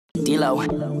D-Lo,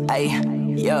 ayy,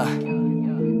 yeah.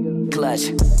 Clutch.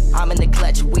 I'm in the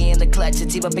clutch, we in the clutch,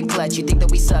 it's up and clutch. You think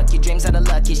that we suck, your dreams are the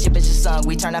luck, your ship is just sung,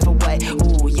 we turn off away.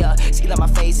 Ooh, yeah, skill on my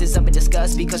face is up in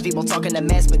disgust because people talking a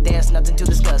mess, but there's nothing to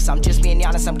discuss. I'm just being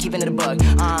honest, I'm keeping it a bug.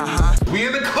 We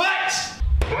in the clutch!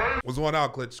 What's going on,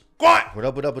 Clutch Squad? What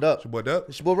up, what up, what up? It's your boy Dub.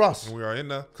 It's your boy Ross. And we are in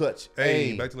the Clutch.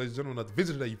 Hey, back to ladies and gentlemen, another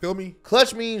visit today, you feel me?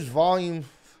 Clutch means volume,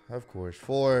 of course,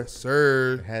 4.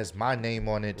 Sir. It has my name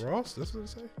on it. Ross, that's what it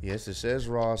says? Yes, it says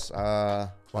Ross. Volume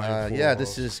 4, yeah,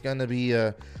 this is going to be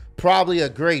probably a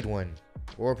great one.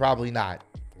 Or probably not.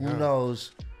 Yeah. Who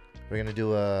knows? We're going to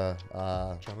do a...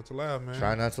 Try not to laugh, man.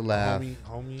 Try not to laugh.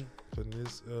 Homie putting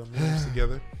this memes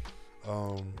together.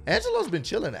 Angelo's been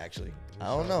chilling, actually. I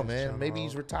don't know, man. Maybe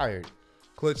he's retired.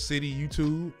 Clutch City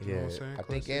YouTube. Yeah, You know what I'm saying? I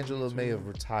think Clutch Angelo City may YouTube. have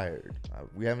retired.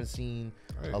 We haven't seen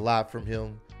Hey. a lot from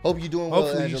him. Hope you're doing well,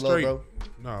 Hopefully he's Angelo, straight. bro.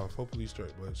 No, hopefully he's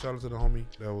straight. But shout out to the homie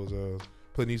that was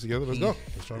putting these together. Let's go.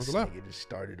 Let's try not to laugh. Nigga just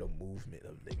started a movement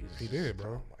of niggas. He did,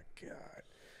 bro. Oh my god.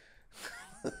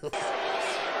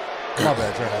 My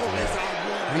bad, try not to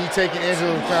laugh. Me taking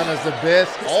Angelo crown as the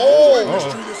best. Oh!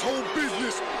 This whole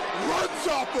business runs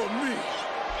off of me.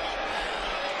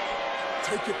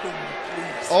 Take it from me,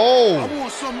 please. Oh! I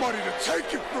want somebody to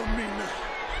take it from me now.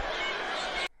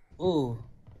 Ooh.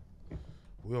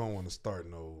 We don't want to start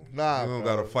no. Nah, we don't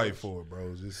bro. gotta fight for it,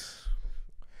 bro. Just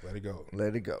let it go.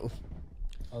 Let it go.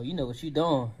 Oh, you know what you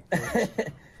doing.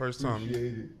 First time.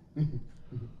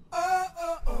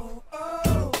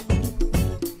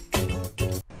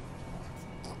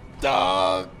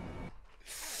 Dog.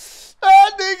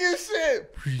 That nigga said.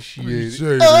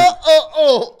 Appreciate it.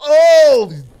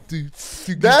 Oh.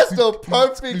 That's the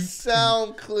perfect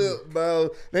sound clip, bro.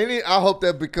 I hope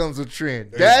that becomes a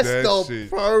trend. That's that the shit.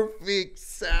 perfect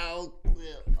sound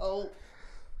clip. Oh.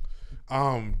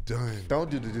 I'm done. Don't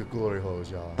do the glory holes,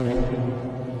 y'all.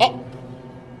 Oh.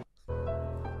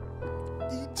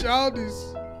 You childish.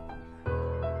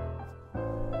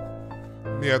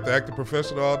 You have to act a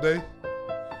professional all day.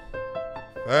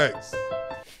 Thanks.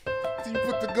 You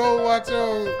put the gold watch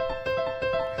on,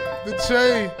 the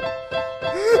chain,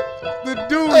 the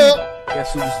dude.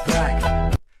 Guess who's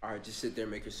back? All right, just sit there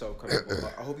and make yourself comfortable.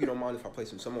 I hope you don't mind if I play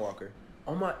some Summer Walker.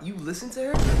 Oh my, you listen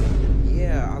to her?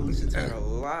 Yeah, I listen to her a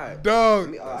lot. Dog.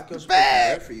 I mean, I can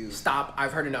spit for you. Stop!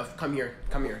 I've heard enough. Come here.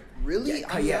 Come here. Really? Yeah,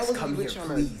 I mean, yes, I wasn't come even here, trying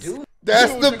to please. do it.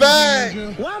 That's the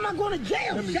bag. Why am I going to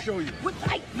jail? Let me show you. What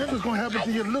type? This is going to happen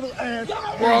to your little ass.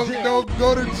 Bro, don't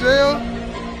go to jail.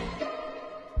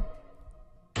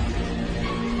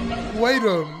 Wait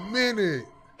a minute.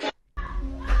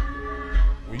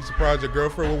 When you surprise your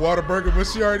girlfriend with Whataburger, but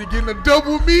she already getting a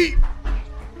double meat.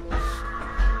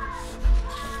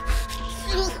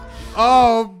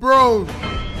 Oh, bro.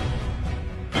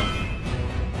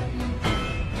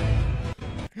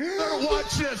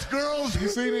 Watch this, girls. You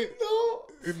seen it?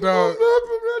 No. Dog.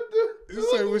 You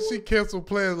say when she canceled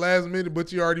plans last minute,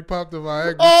 but you already popped the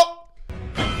Viagra. Oh.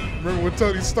 Remember with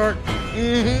Tony Stark?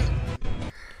 Mm-hmm.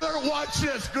 Watch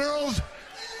this, girls.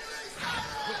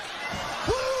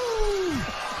 Woo!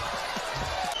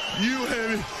 You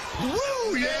honey.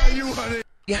 Woo! Yeah, you honey.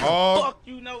 Yeah, how Oh. the fuck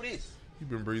you know this? You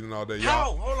been breathing all day, How?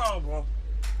 y'all. Hold on, bro.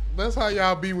 That's how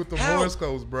y'all be with the How? Morse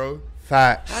codes, bro.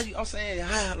 Facts. How you? I'm saying,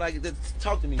 how? Like,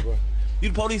 talk to me, bro. You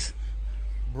the police?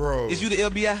 Bro. Is you the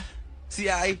FBI?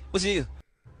 CIA? What's you?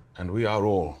 And we are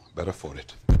all better for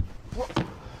it.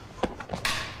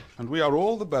 And we are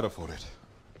all the better for it.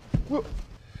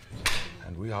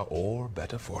 And we are all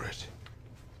better for it.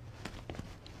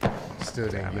 Still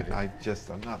didn't get it.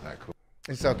 I'm not that cool.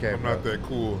 It's okay, I'm bro. not that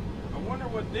cool. I wonder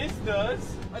what this does.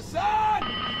 Assad!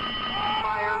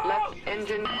 Fire left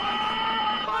engine.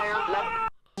 Fire left.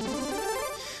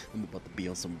 I'm about to be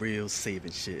on some real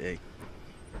saving shit, eh?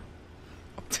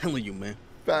 I'm telling you, man.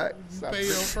 Facts. Pay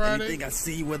on Friday. Anything I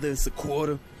see, whether it's a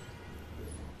quarter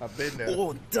I've been there.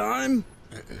 or a dime,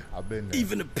 I've been there.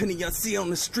 even a penny I see on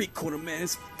the street corner, man,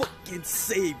 it's fucking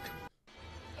saved.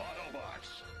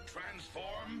 Autobots,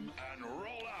 transform and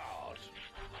roll out.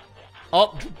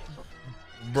 Oh.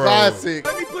 Bro. Classic.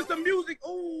 Let me put some music.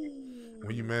 Ooh.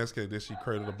 When you manscape this, she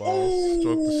cradle the balls,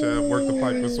 stroke the shaft, work the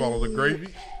pipe, and swallow the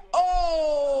gravy.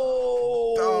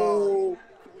 Oh. Dog.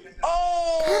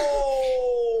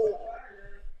 Oh.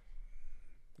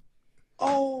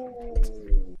 Oh.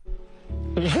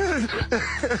 When they get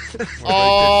peaks, so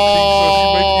she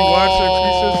make you watch her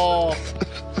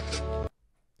creatures.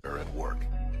 They're at work.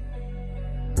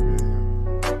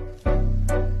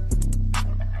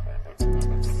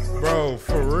 Bro,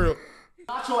 for real.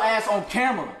 your ass on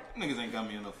camera. Niggas ain't got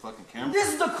me on no fucking camera.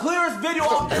 This is the clearest video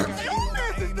of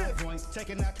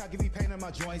Taking out cock, give me pain in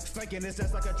my joints. Flanking this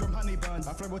ass like a drum honey bun.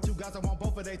 I flirt with two guys, I want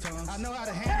both of their tongues. I know how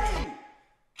to handle it.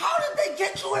 How did they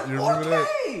get you in You remember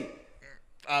 4K?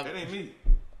 That ain't me.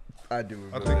 I do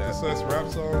remember I think this is rap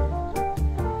song.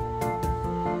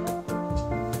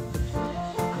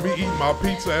 Me eating my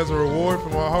pizza as a reward for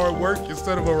my hard work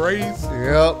instead of a raise.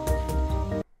 Yep.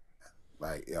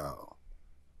 Like, yo,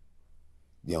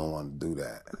 you don't want to do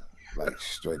that. Like,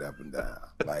 straight up and down.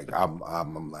 Like, I'm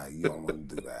like, you don't want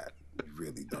to do that. You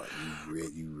really don't.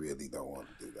 You really don't want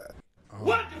to do that.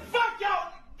 What the fuck,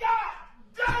 y'all? God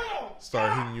damn!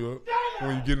 Start hitting you up.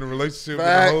 When you get in a relationship with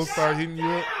Facts. the hoe, start hitting you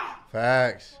up.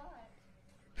 Facts.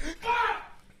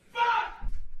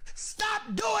 Stop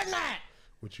doing that!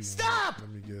 What you Stop!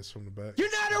 Want? Let me guess from the back.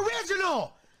 You're not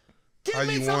original! Give How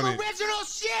me you some want it? original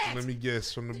shit! Let me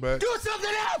guess from the back. Do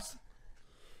something else!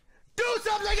 Do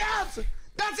something else!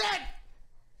 That's it!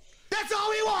 That's all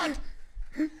we want!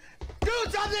 Do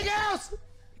something else!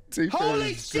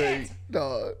 Holy shit!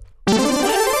 Dog.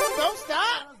 Don't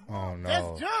stop! Oh no.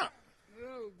 Let's jump!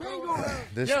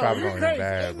 This Yo, probably you gonna crazy. be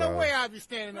bad, There's bro. no way I'll be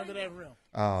standing under that rim.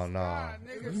 Oh no.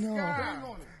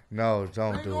 No,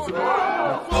 don't do it.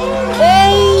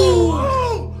 Oh!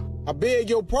 I beg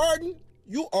your pardon.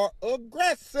 You are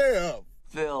aggressive.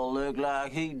 Phil look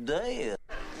like he dead.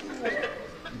 Bro,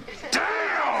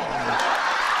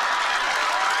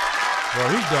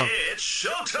 he dunked. It's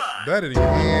showtime. That didn't even.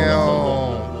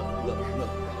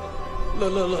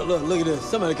 Look at this.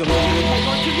 Somebody come over here. Hang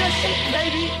on to your shit,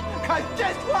 baby. Cause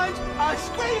this one's a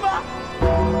screamer.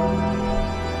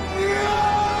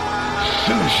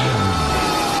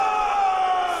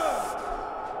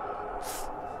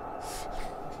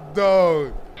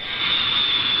 Dog.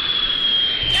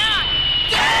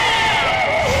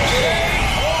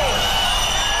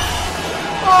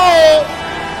 Oh!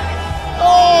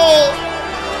 Oh!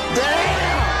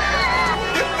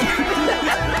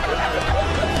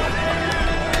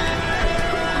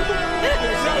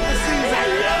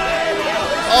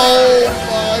 Oh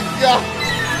my God!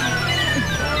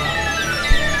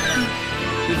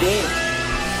 He did.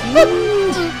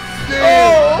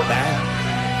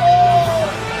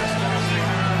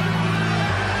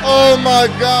 Oh my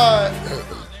God!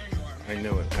 I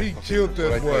knew it. He killed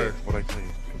that boy. What'd I tell you?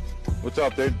 What's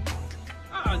up, dude?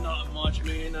 Not much,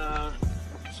 man.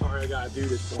 Sorry I gotta do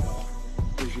this, but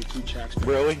here's your 2 checks, man.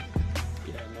 Really?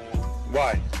 Yeah, man.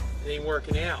 Why? It ain't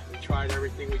working out. We tried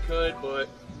everything we could, but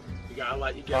we gotta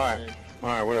let you go, All right. man. All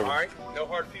right, whatever. All right? No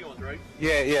hard feelings, right?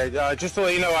 Yeah. Just to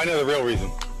let you know, I know the real reason.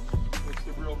 What's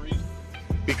the real reason?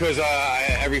 Because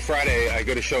every Friday I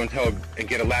go to show and tell and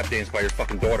get a lap dance by your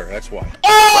fucking daughter. That's why.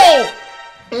 Oh!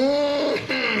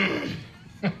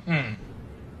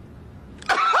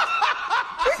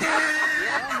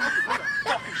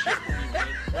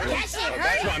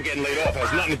 That's why I'm getting laid off. It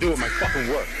has nothing to do with my fucking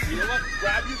work. You know what?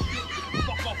 Grab your shit and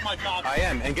fuck off my job. I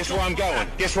am, and guess where I'm going?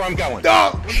 Guess where I'm going?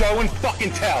 Dog. Show and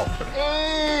fucking tell.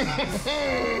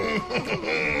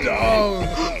 Dog.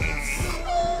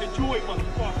 Enjoy,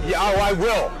 motherfucker. Yeah, oh, I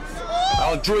will.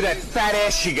 I'll enjoy that fat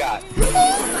ass she got.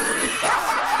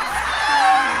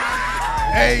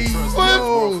 Hey, yo.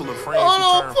 Hold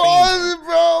on, pause it,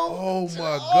 bro. Oh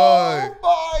my God. Oh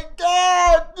my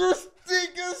God. This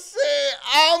nigga said,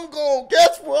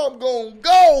 guess where I'm gonna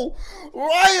go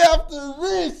right after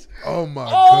this. Oh my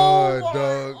God,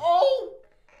 dog. Oh.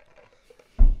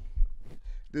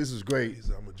 This is great. I'm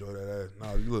gonna enjoy that ass.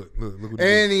 Nah, look what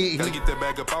And he gotta get that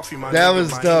bag up off you, my that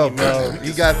was tough, bro.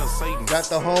 You got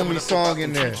the homie song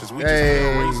in there. Hey.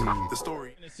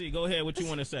 Let's see. Go ahead. What you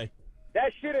want to say?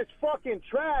 That shit is fucking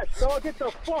trash, dog. Get the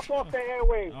fuck off the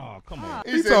airwaves. Oh, come on.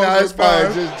 He said, nah, it's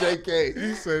fire. Just JK.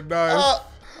 He said, nah.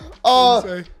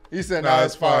 He said, nah,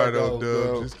 it's fire, though,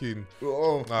 Dub. Just kidding.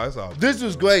 Nah, it's all good. This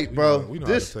was great, bro. We know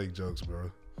how to take jokes, bro.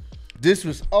 This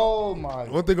was, oh my.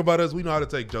 One thing about us, we know how to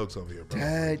take jokes over here, bro.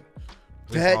 That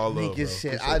nigga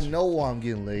said, I know why I'm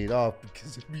getting laid off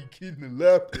because of me getting the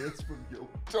lap dance from your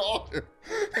daughter.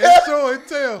 Hey, show and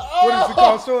tell. What is it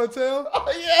called? Show and tell?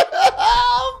 Oh, yeah.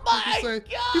 Oh, my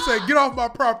God. He said, get off my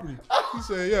property. He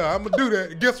said, yeah, I'm going to do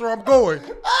that. Guess where I'm going?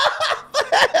 Oh,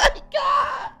 my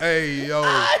God. Hey, yo.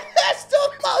 That's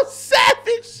the most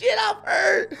savage shit I've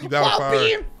heard You gotta while fire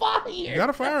being fired. You got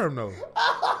to fire him, though.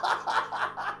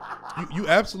 You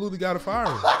absolutely got to fire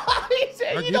him. He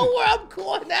said, you know where I'm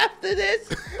going after this?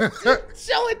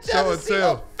 Show and tell. Show and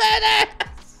tell. Fat ass.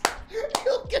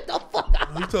 You get the fuck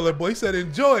out. He told that boy, he said,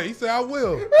 enjoy it. He said, I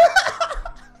will.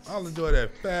 I'll enjoy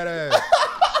that fat ass.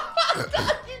 You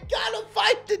gotta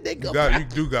fight the nigga. You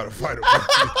do gotta fight him.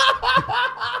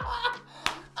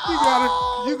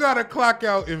 You gotta clock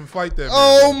out and fight that.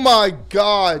 Oh man. my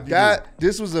God,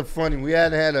 this was a funny. We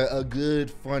hadn't had a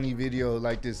good funny video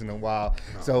like this in a while.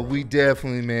 No, so we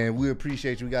definitely, man, we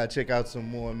appreciate you. We gotta check out some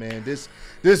more, man. This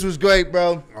was great,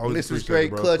 bro. This was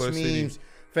great. Clutch memes,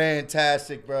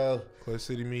 fantastic, bro. Clutch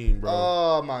City meme, bro.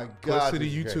 Oh my God. Clutch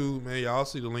City YouTube, man. Y'all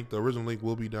see the link. The original link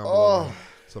will be down below. Man.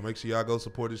 So make sure y'all go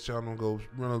support this channel. Go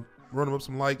run him up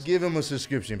some likes. Give him a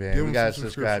subscription, man. We gotta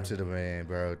subscribe to the man,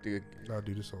 bro. I'll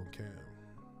do this on cam.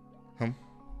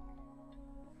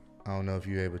 I don't know if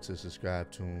you're able to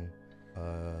subscribe to him,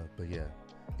 but yeah.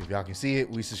 If y'all can see it,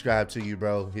 we subscribe to you,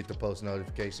 bro. Hit the post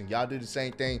notification. Y'all do the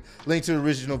same thing. Link to the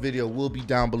original video will be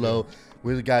down below.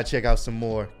 We gotta check out some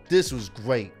more. This was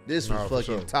great. This was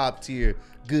fucking top tier,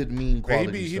 good meme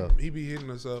quality stuff. He be hitting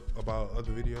us up about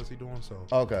other videos he doing. So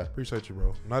okay, appreciate you,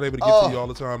 bro. Not able to get to you all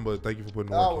the time, but thank you for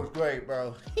putting the work in. That was great,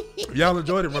 bro. If y'all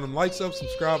enjoyed it, run them likes up,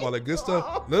 subscribe, all that good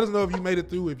stuff. Let us know if you made it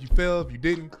through. If you fell, if you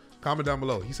didn't, comment down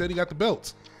below. He said he got the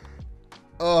belts.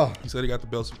 He said he got the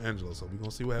belts from Angelo, so we're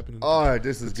going to see what happens. All right,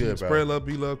 this is good, bro. Spread love,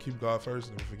 be love, keep God first.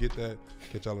 And don't forget that.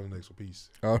 Catch y'all in the next one. Peace.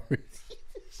 All right.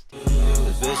 The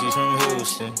bitch is from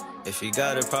Houston. If you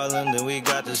got a problem, then we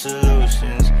got the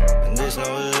solutions. And there's no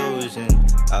illusion.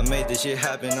 I made this shit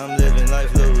happen, I'm living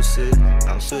life lucid.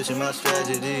 I'm switching my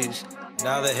strategies.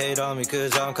 Now they hate on me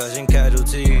cause I'm causing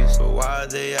casualties. So why are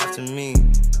they after me?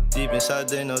 Deep inside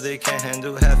they know they can't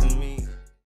handle half of me.